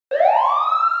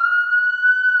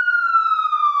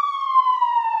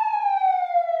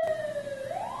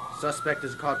Suspect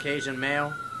is a Caucasian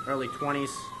male, early 20s,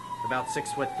 about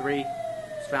 6'3".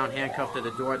 Was found handcuffed to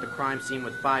the door at the crime scene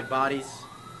with 5 bodies.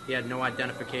 He had no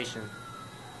identification.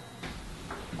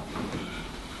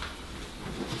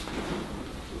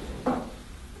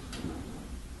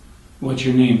 What's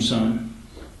your name, son?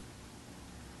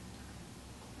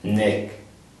 Nick.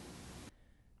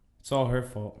 It's all her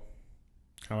fault,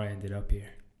 how I ended up here.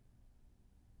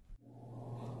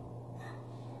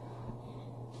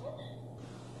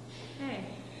 Hey,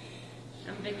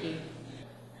 I'm Vicky.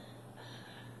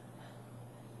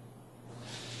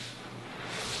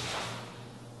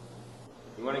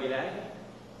 You want to get out of here?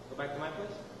 Go back to my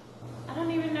place? I don't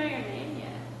even know your name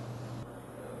yet.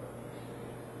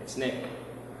 It's Nick.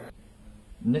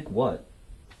 Nick what?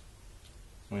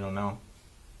 We don't know.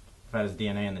 I've had his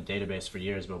DNA in the database for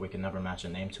years, but we can never match a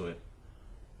name to it.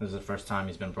 This is the first time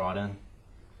he's been brought in.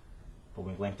 But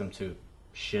we've linked him to,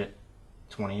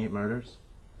 28 murders.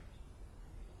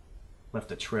 Left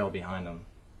a trail behind him.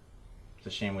 It's a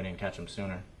shame we didn't catch him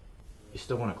sooner. You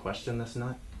still want to question this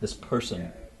nut? This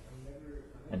person.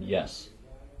 And yes,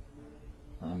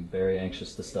 I'm very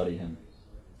anxious to study him.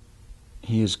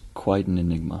 He is quite an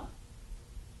enigma.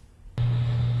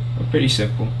 We're pretty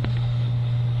simple.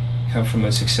 Come from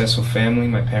a successful family,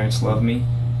 my parents love me.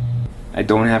 I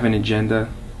don't have an agenda.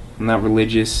 I'm not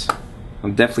religious.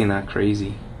 I'm definitely not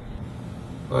crazy.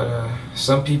 But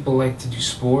some people like to do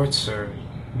sports or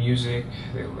music,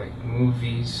 they like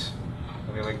movies,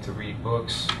 or they like to read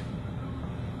books.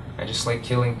 I just like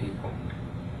killing people.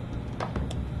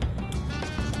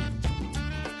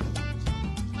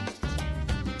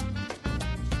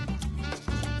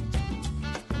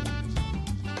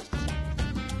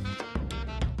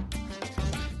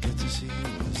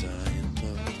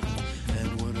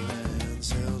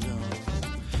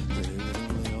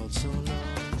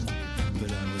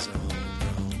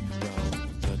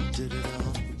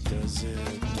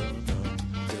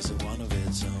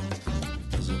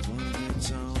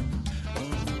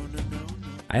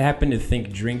 I happen to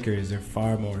think drinkers are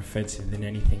far more offensive than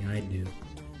anything I do.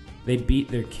 They beat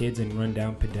their kids and run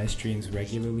down pedestrians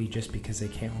regularly just because they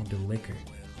can't hold their liquor.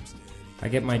 I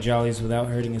get my jollies without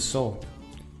hurting a soul,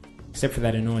 except for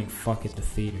that annoying fuck at the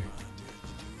theater.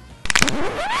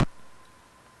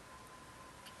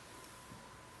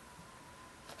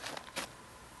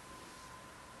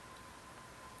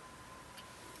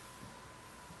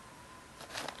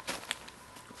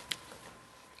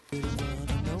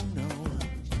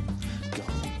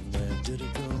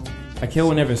 I kill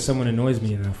whenever someone annoys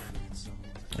me enough.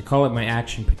 I call it my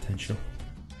action potential.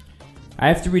 I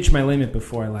have to reach my limit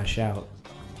before I lash out,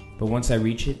 but once I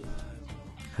reach it,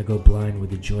 I go blind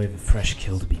with the joy of a fresh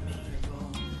kill to be made.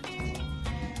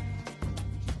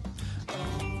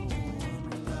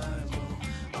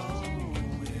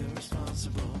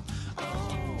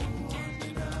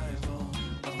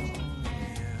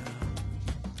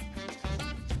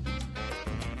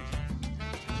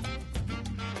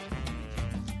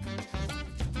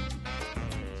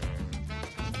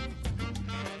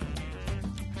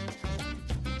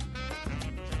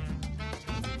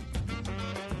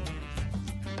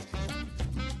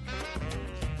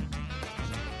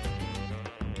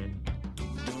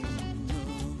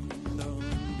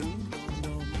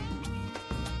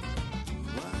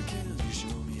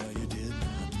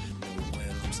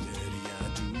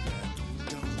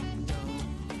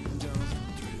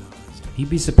 You'd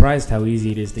be surprised how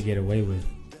easy it is to get away with.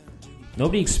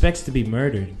 Nobody expects to be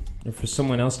murdered, or for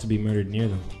someone else to be murdered near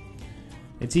them.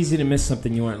 It's easy to miss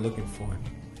something you aren't looking for,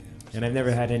 and I've never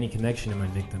had any connection to my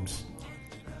victims.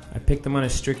 I picked them on a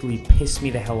strictly piss me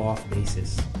the hell off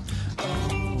basis.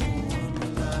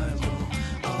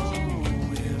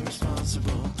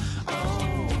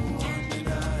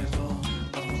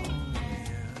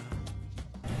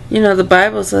 You know, the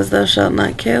Bible says thou shalt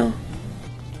not kill.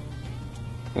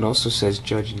 It also says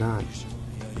judge not.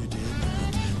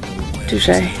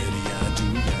 Touché.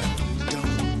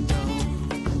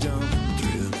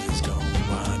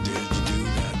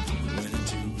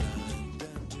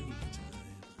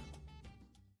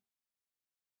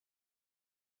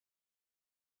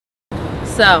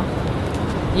 So,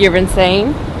 you're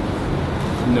insane?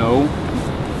 No.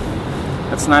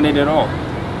 That's not it at all.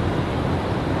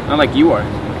 Not like you are.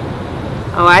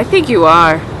 Oh, I think you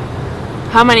are.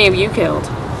 How many have you killed?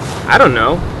 I don't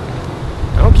know.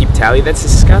 I don't keep tally, that's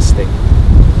disgusting.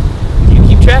 Do you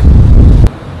keep track?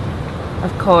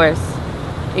 Of course.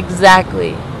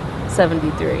 Exactly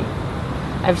 73.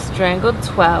 I've strangled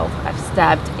 12. I've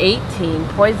stabbed 18.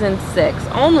 Poisoned 6.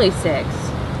 Only 6.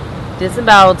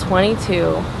 Disemboweled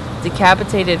 22.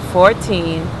 Decapitated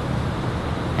 14.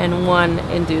 And 1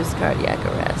 induced cardiac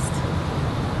arrest.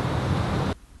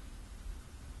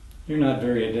 You're not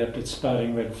very adept at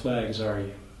spotting red flags, are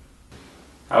you?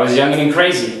 I was young and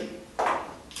crazy.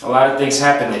 A lot of things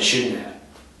happened that shouldn't have.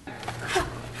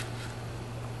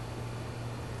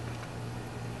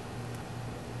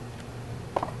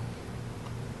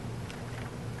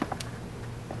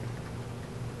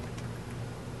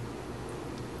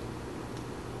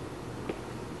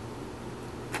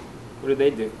 What did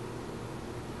they do?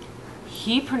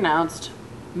 He pronounced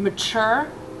mature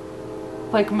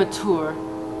like mature.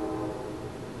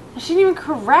 I shouldn't even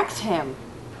correct him.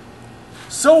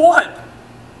 So what?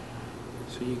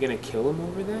 So you gonna kill him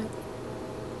over that?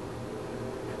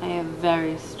 I have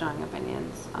very strong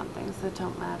opinions on things that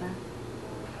don't matter.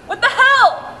 What the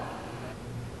hell?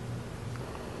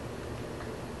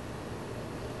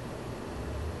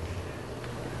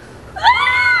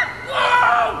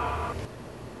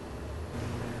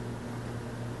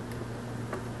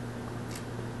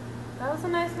 That was a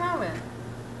nice moment.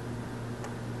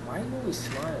 Why are you always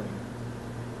smiling?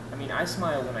 I mean, I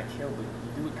smile when I kill, but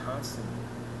you do it constantly.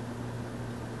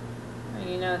 Well,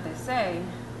 you know what they say.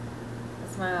 A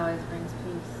smile always brings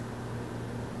peace.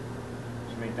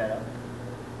 Did you make that up?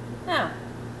 No.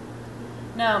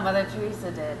 No, Mother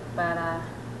Teresa did. But,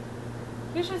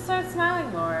 you should start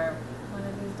smiling more. One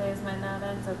of these days might not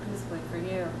end so peacefully for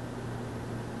you.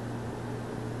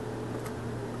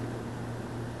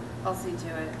 I'll see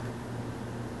to it.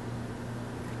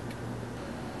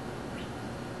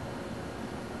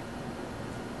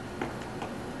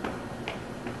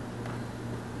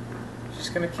 She's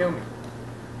gonna kill me.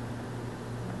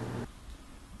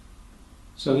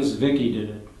 So this Vicky did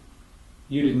it.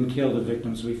 You didn't kill the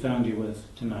victims we found you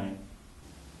with tonight.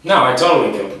 No, I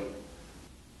totally killed him.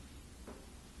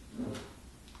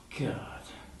 God.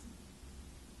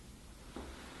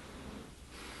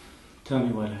 Tell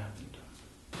me what happened.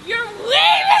 You're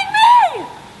leaving me!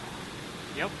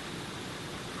 Yep.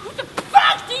 Who the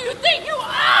fuck do you think you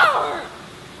are?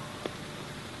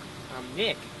 I'm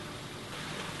Nick.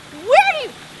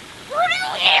 Where do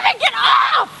you even get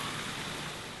off?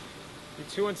 You're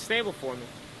too unstable for me.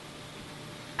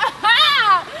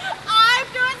 Aha! I'm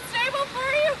too unstable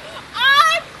for you?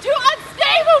 I'm too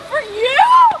unstable for you?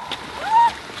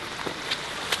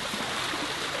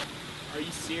 Are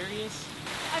you serious?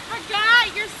 I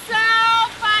forgot you're so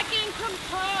fucking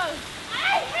composed.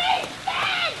 I hate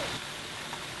things!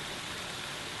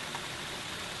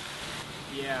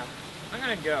 Yeah. I'm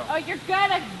gonna go. Oh, you're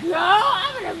gonna go?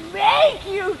 I'm gonna make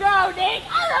you go, Nick!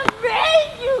 I'm gonna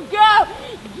make you go!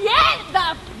 Get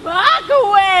the fuck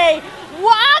away!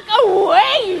 Walk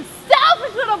away, you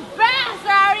selfish little bastard!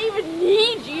 I don't even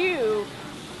need you!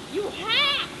 You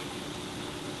hack!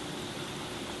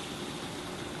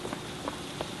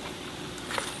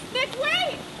 Nick,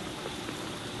 wait!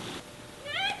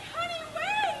 Nick, honey,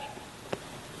 wait!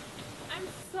 I'm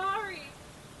sorry.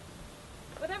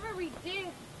 Whatever we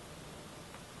did,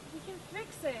 we can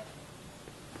fix it.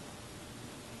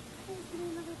 Please give me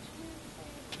another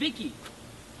chance. Vicky!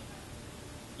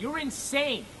 You're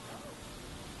insane!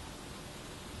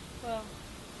 Well,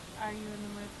 are you in the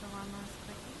mood for one last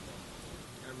quickie?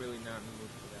 I'm really not in the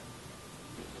mood for that.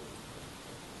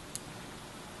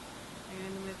 Are you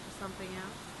in the mood for something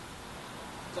else?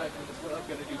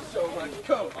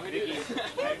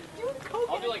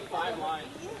 I'll do like 5 lines.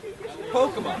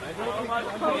 Pokemon.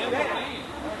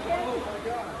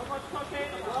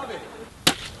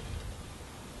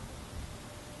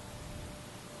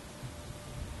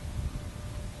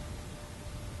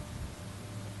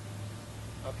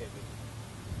 Okay, Vicky.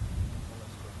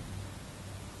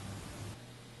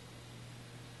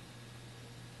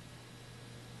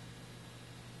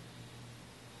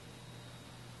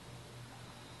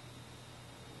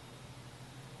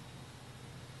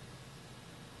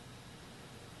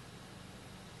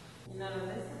 None of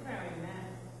this is very mess.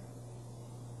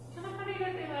 How the fuck do you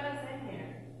think they let us in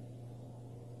here?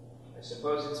 I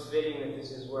suppose it's fitting that this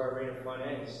is where our rate of fun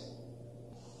ends.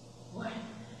 What?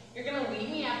 You're gonna leave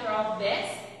me after all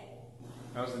this?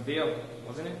 That was the deal,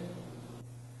 wasn't it?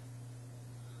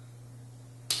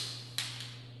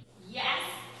 Yes!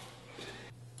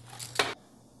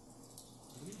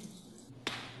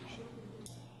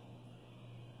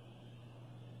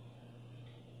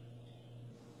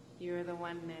 You were the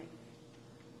one, Nick.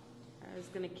 I was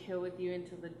gonna kill with you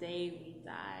until the day we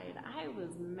died. I was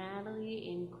madly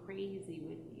and crazy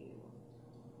with you.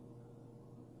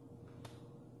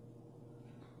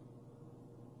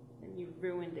 And you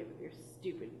ruined it with your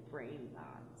stupid brain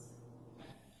thoughts.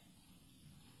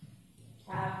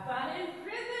 Have fun in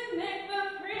prison, Nick the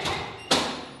Freak!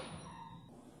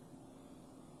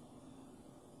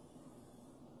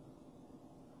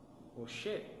 Well,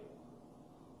 shit.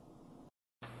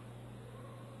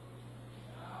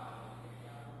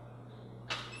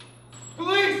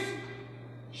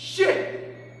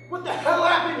 Shit! What the hell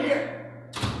happened here?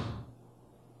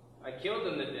 I killed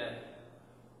him to death.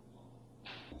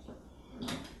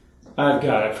 I've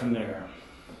got it from there.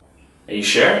 Are you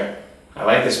sure? I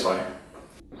like this part.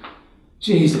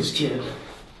 Jesus, kid.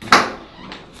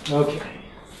 Okay.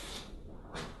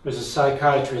 There's a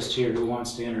psychiatrist here who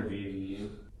wants to interview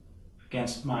you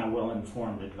against my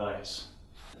well-informed advice.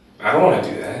 I don't want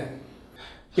to do that.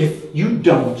 If you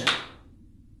don't,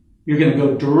 you're going to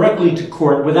go directly to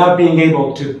court without being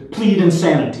able to plead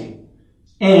insanity.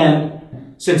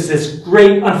 And since this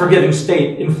great unforgiving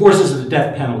state enforces the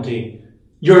death penalty,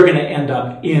 you're going to end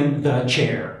up in the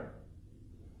chair.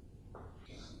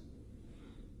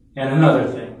 And another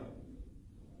thing.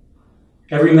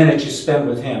 Every minute you spend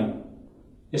with him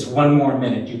is one more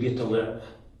minute you get to live.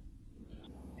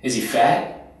 Is he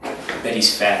fat? I bet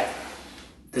he's fat.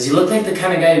 Does he look like the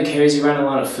kind of guy who carries around a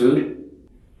lot of food?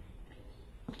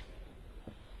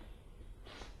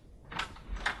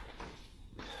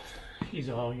 He's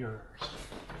all yours.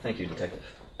 Thank you, Detective.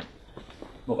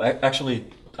 Well, actually,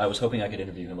 I was hoping I could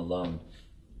interview him alone.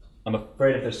 I'm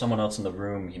afraid if there's someone else in the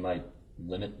room, he might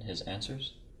limit his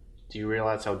answers. Do you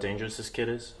realize how dangerous this kid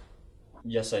is?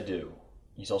 Yes, I do.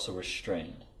 He's also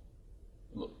restrained.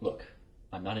 Look,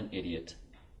 I'm not an idiot,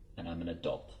 and I'm an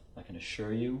adult. I can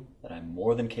assure you that I'm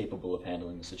more than capable of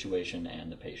handling the situation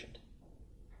and the patient.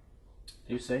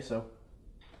 You say so.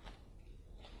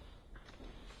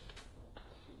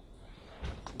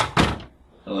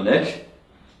 Hello, Nick.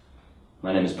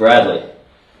 My name is Bradley.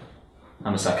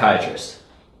 I'm a psychiatrist.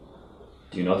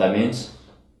 Do you know what that means?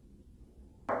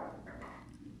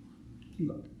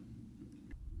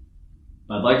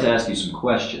 I'd like to ask you some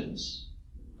questions,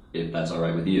 if that's all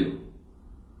right with you.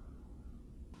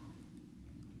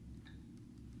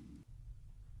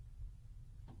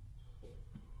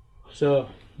 So,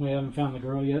 we haven't found the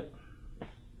girl yet?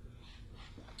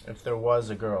 If there was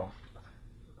a girl,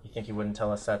 you think he wouldn't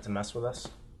tell us that to mess with us?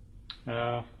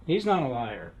 He's not a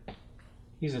liar.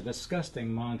 He's a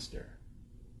disgusting monster.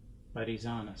 But he's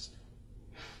honest.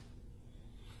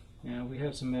 Yeah, we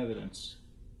have some evidence.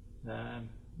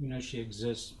 You know she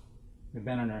exists. We've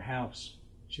been in her house.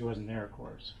 She wasn't there, of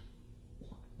course.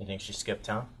 You think she skipped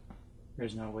town?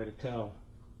 There's no way to tell.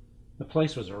 The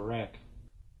place was a wreck.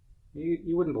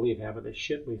 You wouldn't believe half of the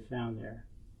shit we found there.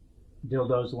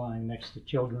 Dildos lying next to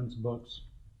children's books.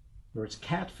 There was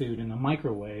cat food in the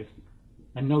microwave,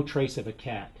 and no trace of a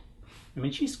cat. I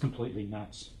mean, she's completely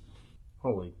nuts.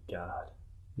 Holy God.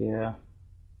 Yeah.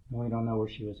 We don't know where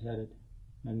she was headed.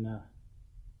 And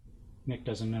Nick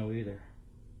doesn't know either.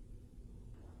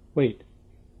 Wait.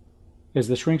 Is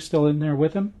the shrink still in there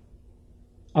with him?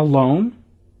 Alone?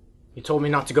 You told me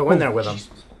not to go in there with him.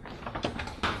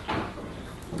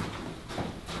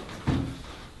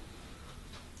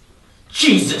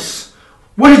 Jesus!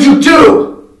 What did you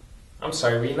do? I'm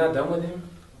sorry, were you not done with him?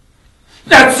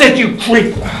 That's it, you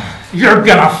creep! You're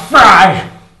gonna fry!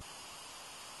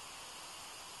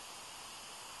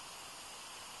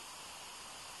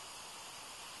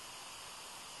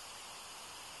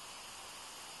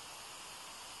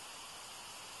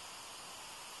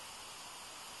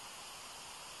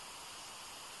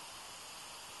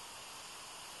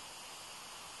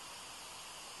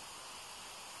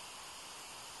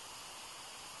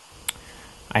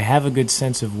 I have a good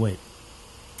sense of wit.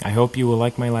 I hope you will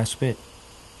like my last bit.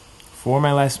 For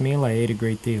my last meal, I ate a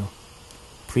great deal.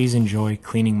 Please enjoy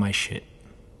cleaning my shit.